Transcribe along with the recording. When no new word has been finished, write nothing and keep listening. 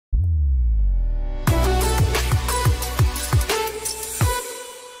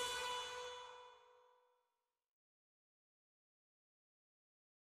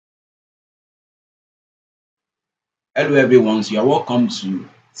Hello everyone, so you are welcome to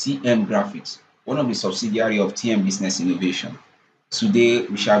TM Graphics, one of the subsidiary of TM Business Innovation. Today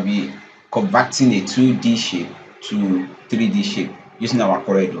we shall be converting a 2D shape to 3D shape using our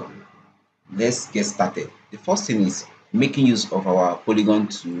Coreldraw. Let's get started. The first thing is making use of our Polygon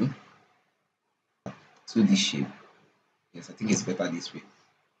Tool, 2D shape. Yes, I think it's better this way.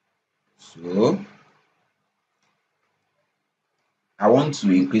 So I want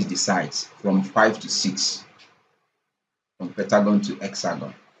to increase the size from 5 to 6, from pentagon to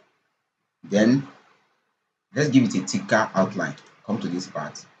hexagon. Then let's give it a thicker outline. Come to this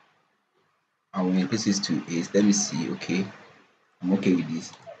part. I will increase this to 8. Let me see. Okay, I'm okay with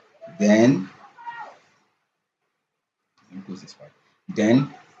this. Then close this part.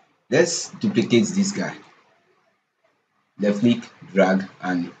 Then let's duplicate this guy. Left click, drag,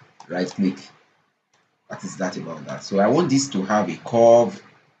 and right click. That is that about that. So I want this to have a curved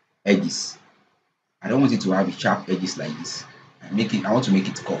edges. I don't want it to have a sharp edges like this. I want to make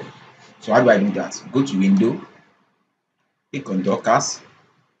it curved. So how do I do that? Go to window, click on Dockers,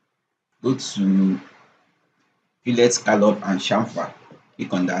 go to fillet, scallop, and chamfer.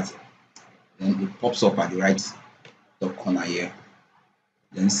 Click on that. Then it pops up at the right top corner here.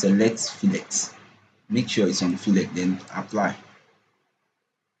 Then select fillet. Make sure it's on fillet, then apply.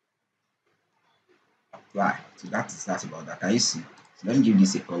 So that's about that. Can you see? So let me give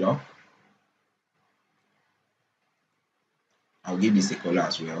this a color. I'll give this a color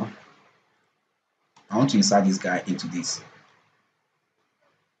as well. I want to insert this guy into this.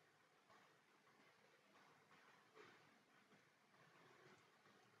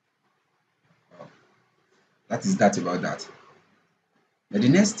 That is that about that. Now the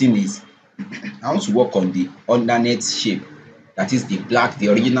next thing is I want to work on the underneath shape. That is the black, the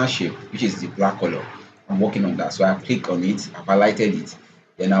original shape, which is the black color. I'm working on that. So I click on it, I've highlighted it.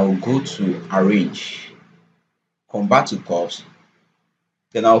 Then I will go to arrange, convert to curves.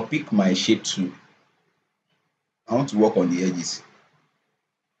 Then I'll pick my shape tool. I want to work on the edges.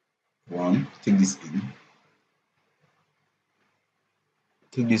 One, take this in.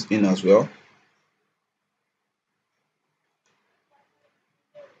 Take this in as well.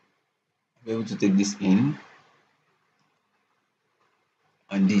 Be able to take this in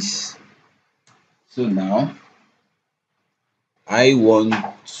and this. So now I will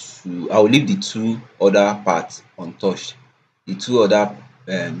leave the two other parts untouched. The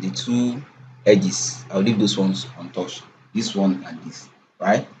two edges, I'll leave those ones untouched. This one and this,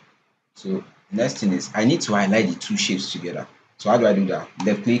 right? So next thing is I need to highlight the two shapes together. So how do I do that?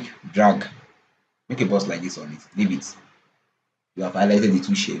 Left click, drag, make a box like this on it, leave it. You have highlighted the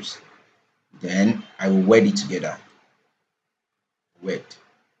two shapes. Then I will weld it together. Weld.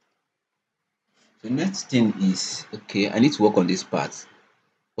 The next thing is, okay, I need to work on this part,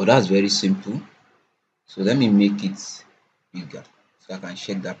 but that's very simple. So let me make it bigger so I can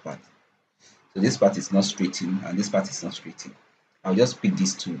check that part. So this part is not straightened and this part is not straightened. I'll just pick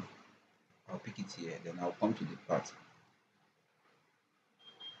this tool. I'll pick it here, then I'll come to the part.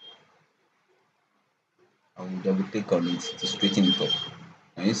 I will double click on it to straighten it up.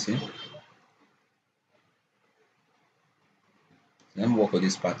 Can you see? Let me work on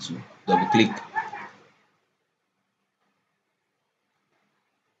this part too. Double click.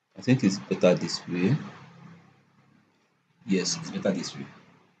 I think it's better this way. Yes, it's better this way.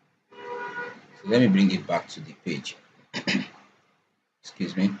 So let me bring it back to the page.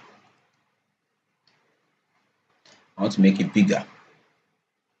 Excuse me. I want to make it bigger.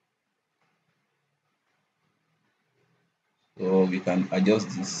 So we can adjust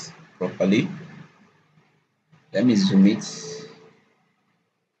this properly. Let me zoom it.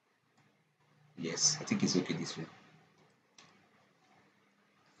 Yes, I think it's okay this way.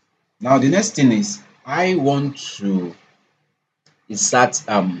 Now the next thing is I want to insert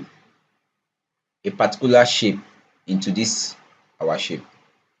a particular shape into this our shape.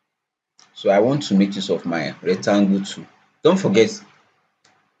 So I want to make use of my rectangle tool. Don't forget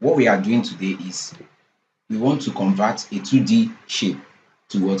what we are doing today is we want to convert a 2D shape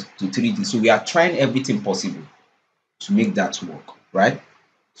to what? To 3D. So we are trying everything possible to make that work, right?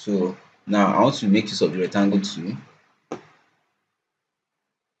 So now I want to make use of the rectangle tool.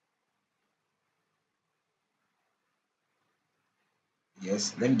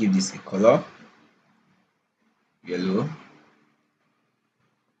 Yes, let me give this a color, yellow.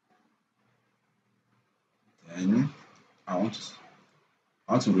 Then I want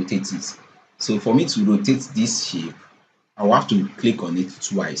to rotate it. So for me to rotate this shape, I will have to click on it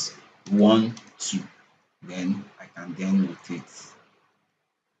twice. 1, 2. Then I can then rotate.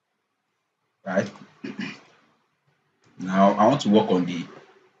 Right? Now I want to work on the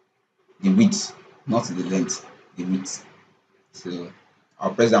width, not the length. the width. So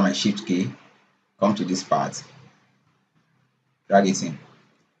I'll press down my shift key, come to this part, drag it in.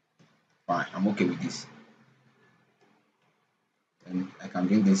 Fine, I'm okay with this. And I can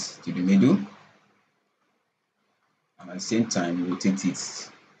bring this to the middle and at the same time rotate it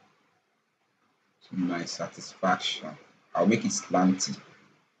to my satisfaction. I'll make it slanty.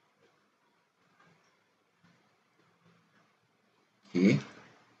 Okay,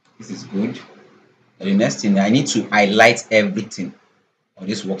 this is good. And the next thing, I need to highlight everything on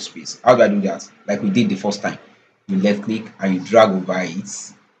this workspace. How do I do that? Like we did the first time. You left click and you drag over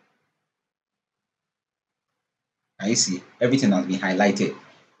it. And you see everything has been highlighted.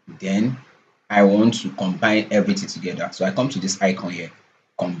 Then I want to combine everything together. So I come to this icon here,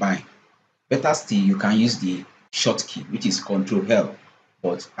 combine. Better still, you can use the short key, which is Control L,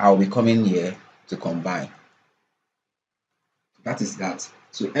 but I'll be coming here to combine. That is that.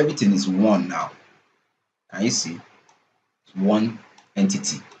 So everything is one now. Can you see? It's one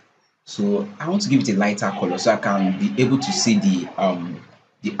entity. So I want to give it a lighter color so I can be able to see the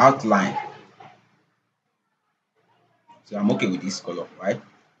outline. So I'm okay with this color, right?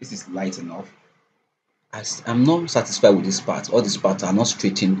 This is light enough. As I'm not satisfied with this part, all these parts are not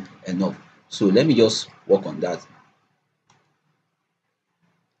straightened enough. So let me just work on that.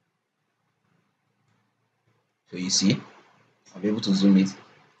 So you see, I'll be able to zoom it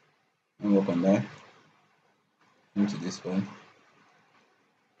and work on that. Into this one.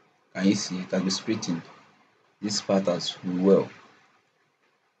 Can you see it has been straightened? This part as well.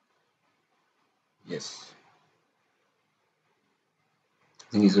 Yes.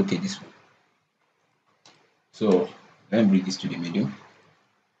 I think it's okay this one. So let me bring this to the middle.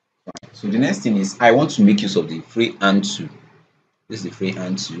 So the next thing is I want to make use of the freehand tool. This is the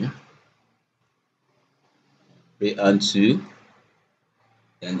freehand tool. Freehand tool.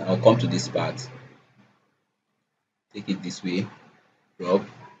 Then I'll come to this part. Take it this way. Drop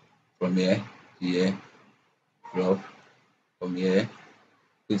from here to here. Drop from here.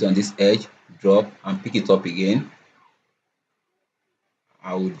 Put it on this edge. Drop and pick it up again.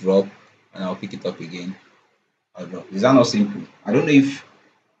 I will drop and I'll pick it up again. I'll drop. Is that not simple? I don't know if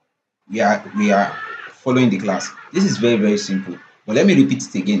we are following the class. This is very simple, but let me repeat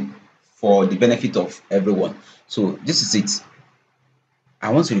it again for the benefit of everyone. So this is it.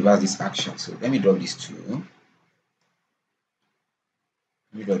 I want to reverse this action, so let me drop this two.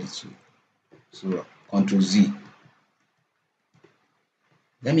 Let me drop this two. So Control Z.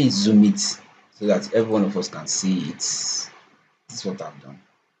 Let me zoom it so that every one of us can see it. This is what I've done.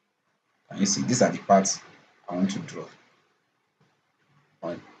 Can you see? These are the parts I want to draw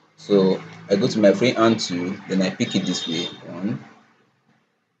on. So I go to my freehand tool, then I pick it this way. One,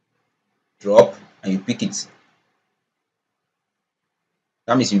 drop, and you pick it.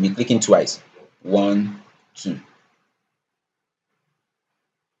 That means you'll be clicking twice. One, two.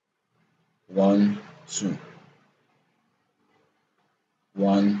 One, two.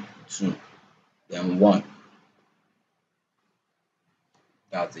 One, two. Then one.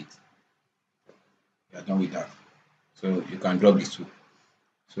 That's it. You are done with that. So you can drop this two.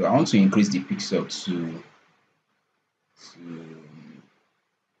 So I want to increase the pixel to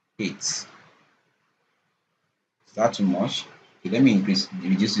 8. Is that too much? Okay, let me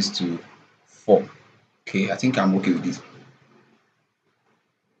reduce this to 4. Okay, I think I'm okay with this.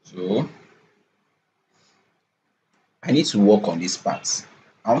 So I need to work on this part.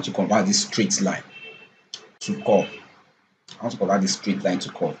 I want to convert this straight line to curve. I want to convert this straight line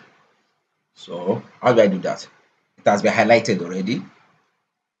to curve. So how do I do that? It has been highlighted already.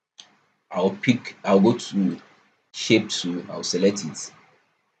 I'll go to shape tool, I'll select it,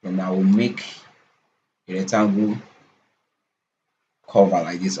 then I will make a rectangle cover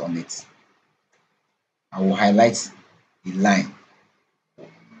like this on it. I will highlight the line.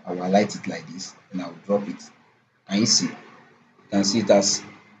 I will highlight it like this, and I will drop it. Can you see? You can see it as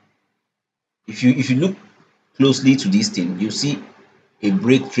if you look closely to this thing, you see a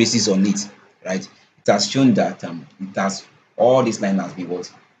break traces on it, right? It has shown that it has all this line has been what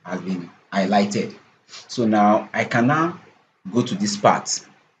has been highlighted. So now I can now go to this part,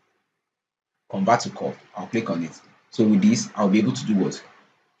 convert to curve. I'll click on it. So with this, I'll be able to do what?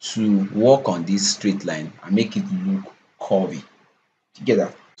 To work on this straight line and make it look curvy.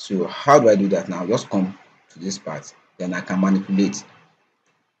 Together. So how do I do that now? Just come to this part, then I can manipulate.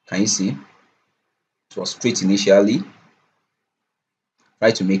 Can you see? It was straight initially.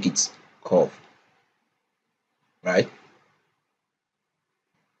 Try to make it curve, right?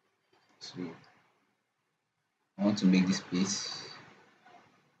 So I want to make this place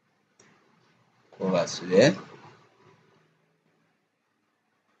curve as well.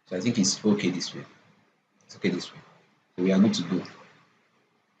 So I think it's okay this way. It's okay this way. So we are good to go.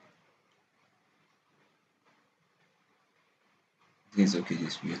 This is okay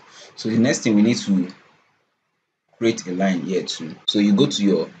this way. So the next thing we need to create a line here too. So you go to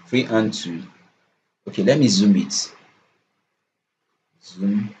your freehand tool. Okay, let me zoom it.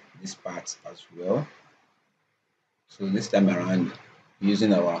 Zoom this part as well. So this time around,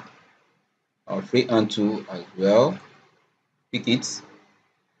 using our freehand tool as well. Pick it. So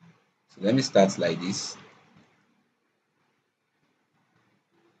let me start like this.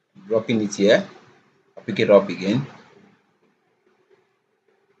 Dropping it here. I'll pick it up again.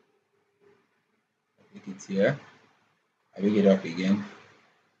 Pick it here. I pick it up again.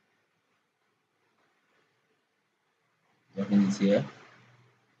 Dropping it here.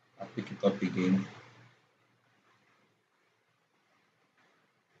 I'll pick it up again.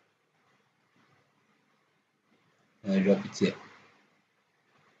 And I drop it here.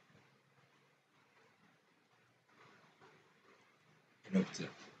 Drop it here.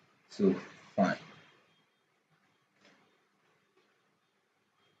 So fine.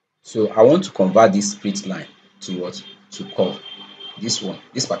 So I want to convert this split line to what? To curve. This one,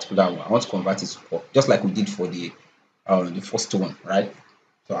 this particular one, I want to convert it to curve, just like we did for the first one, right?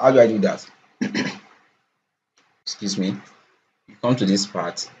 So how do I do that? Excuse me. You come to this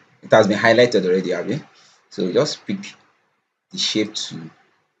part. It has been highlighted already, have you? So just pick the shape tool,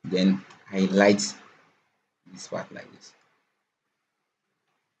 then highlight this part like this.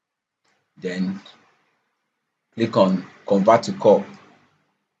 Then click on convert to curve.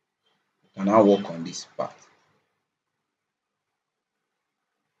 You can now work on this part.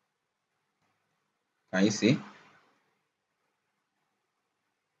 Can you see?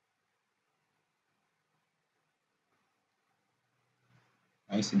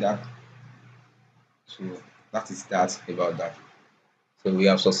 Can you see that? So that is that about that. So we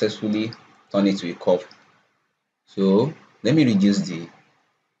have successfully turned it to a curve. So let me reduce it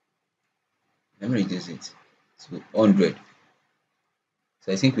to 100.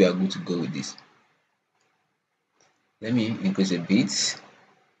 So I think we are good to go with this. Let me increase a bit.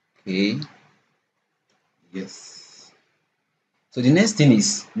 Okay. Yes. So the next thing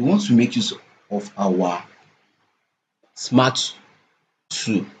is we want to make use of our smart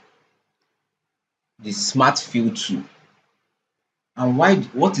tool, the smart fill tool. And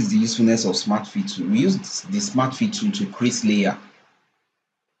what is the usefulness of smart fill tool? We use the smart fill tool to create layer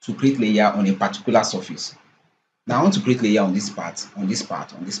on a particular surface. Now I want to create layer on this part, on this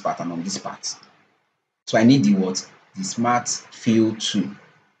part, on this part, and on this part. So I need the what? The smart fill tool.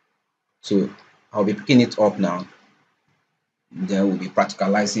 So I'll be picking it up now. Then we'll be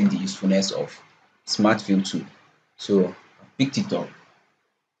practicalizing the usefulness of smart fill tool. So I picked it up.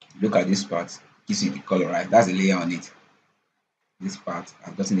 Look at this part. Gives you the color, right? That's a layer on it. This part,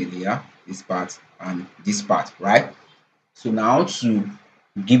 I've gotten a layer, this part, and this part, right? So now to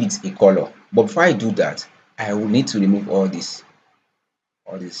give it a color. But before I do that, I will need to remove all this.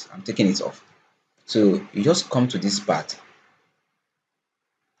 All this. I'm taking it off. So you just come to this part.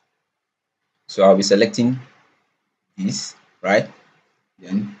 So I'll be selecting this, right?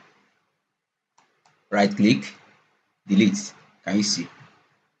 Then right click, delete. Can you see?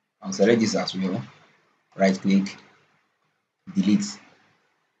 I'll select this as well. Right click, delete. Is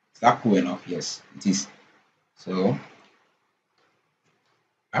that cool enough? Yes, it is. So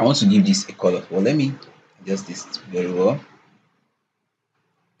I want to give this a color. Well, let me adjust this very well.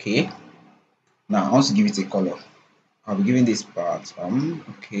 Okay. Now I want to give it a color. I'll be giving this part.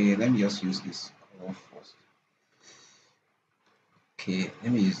 Okay, let me just use this color first. Okay,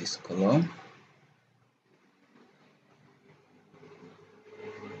 let me use this color.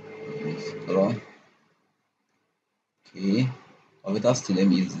 This color. Okay. Or without still, let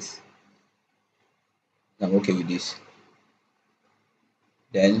me use this. I'm okay with this.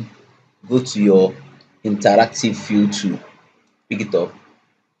 Then go to your interactive fill tool. Pick it up.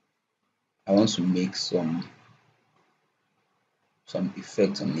 I want to make some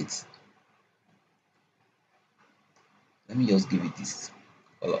effect on it. Let me just give it this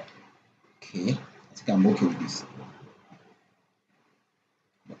color. Okay, I think I'm okay with this.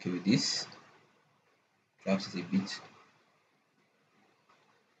 I'm okay with this. Perhaps it's a bit.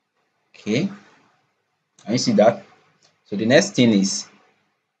 Okay, can you see that? So the next thing is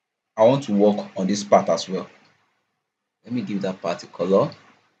I want to work on this part as well. Let me give that part a color.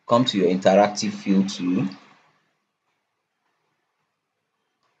 Come to your interactive fill tool.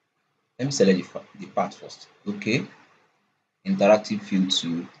 Let me select the part first. Okay, interactive fill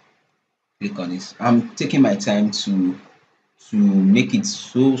tool. Click on this. I'm taking my time to make it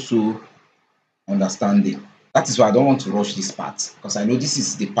so understanding. That is why I don't want to rush this part, because I know this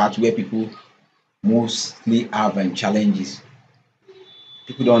is the part where people mostly have challenges.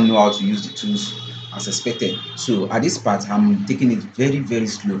 People don't know how to use the tools as expected. So at this part, I'm taking it very, very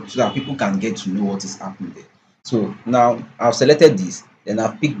slow so that people can get to know what is happening there. So now I've selected this, then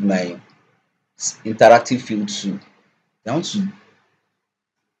I've picked my interactive field tool. I want to,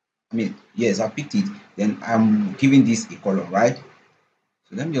 yes, I picked it. Then I'm giving this a color, right?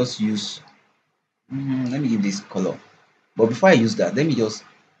 So let me just use, let me give this color. But before I use that, let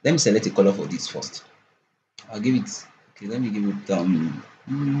me select a color for this first. I'll give it, okay, let me give it,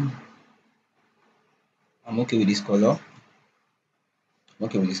 I'm okay with this color. I'm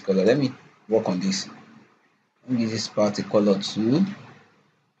okay with this color. Let me work on this. Let me give this part a color too.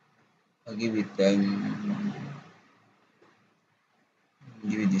 I'll give it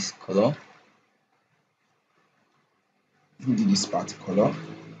this color. Let me give this part a color.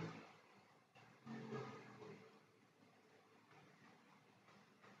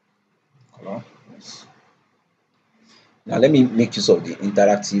 Color. Yes. Now let me make use of the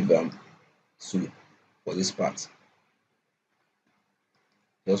interactive tool for this part.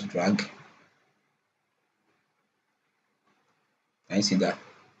 Just drag. Can you see that?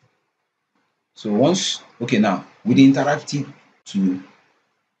 So once, okay, now with the interactive tool,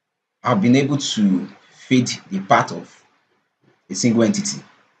 I've been able to fade the part of a single entity.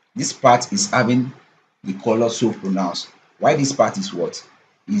 This part is having the color so pronounced. Why this part is what?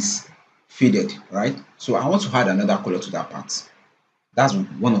 Is faded, right? So I want to add another color to that part. That's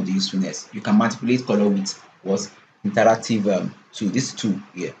one of the usefulness. You can manipulate color with what interactive tool. This tool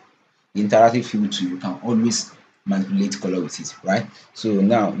here, the interactive fill tool, you can always manipulate color with it, right? So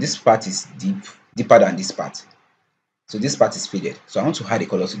now this part is deeper than this part. So this part is faded. So I want to add a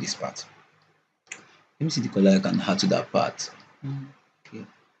color to this part. Let me see the color I can add to that part. Okay.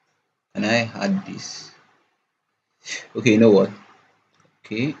 Can I add this? Okay, you know what?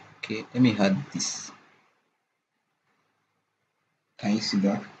 Okay, let me add this. Can you see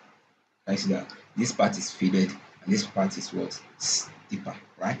that? Can you see that? This part is faded and this part is what? Deeper,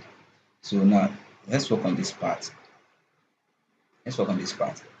 right? So now let's work on this part. Let's work on this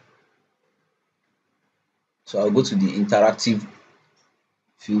part. So I'll go to the interactive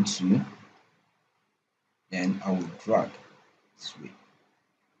field tool, then I will drag this way.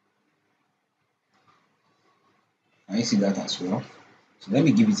 Can you see that as well? So let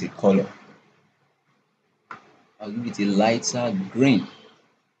me give it a color. I'll give it a lighter green.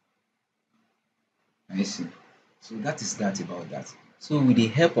 I see. So that is that about that. So with the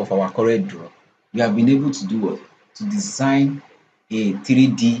help of our Coreldraw, we have been able to do what? To design a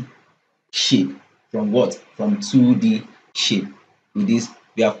 3D shape from what? From 2D shape. With this,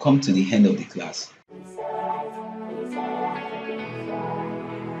 we have come to the end of the class.